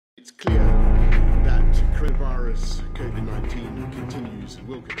Coronavirus COVID-19 continues and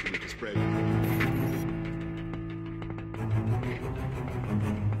will continue to spread.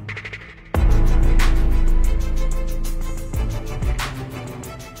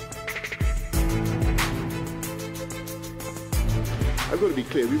 I've got to be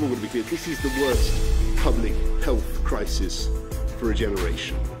clear, we've all got to be clear, this is the worst public health crisis for a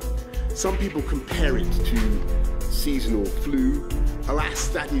generation. Some people compare it to seasonal flu. Alas,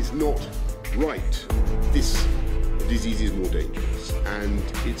 that is not right. This disease is more dangerous and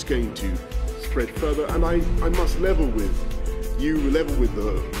it's going to spread further, and I must level with you, level with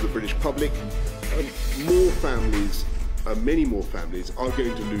the British public. More families, many more families are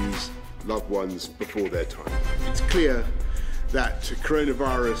going to lose loved ones before their time. It's clear that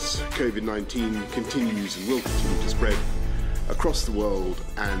coronavirus COVID-19 continues and will continue to spread across the world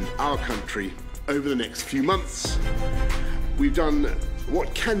and our country over the next few months. We've done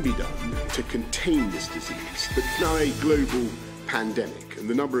what can be done to contain this disease, but it's now a global pandemic and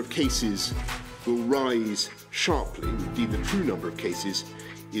the number of cases will rise sharply. Indeed, the true number of cases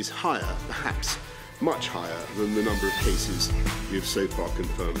is higher, perhaps much higher than the number of cases we have so far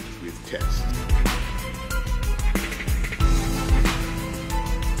confirmed with tests.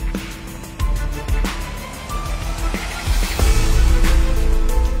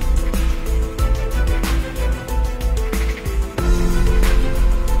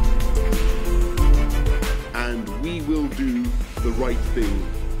 We will do the right thing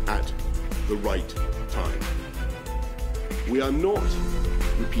at the right time. We are not,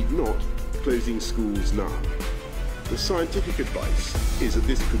 repeat not, closing schools now. The scientific advice is that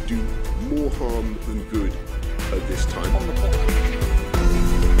this could do more harm than good at this time.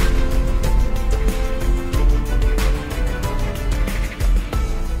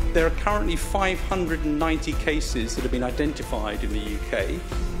 There are currently 590 cases that have been identified in the UK,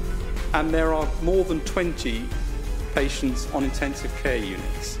 and there are more than 20 patients on intensive care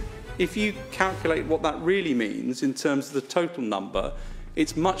units. If you calculate what that really means in terms of the total number,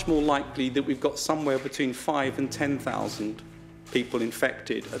 it's much more likely that we've got somewhere between 5,000 and 10,000 people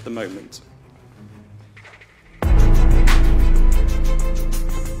infected at the moment.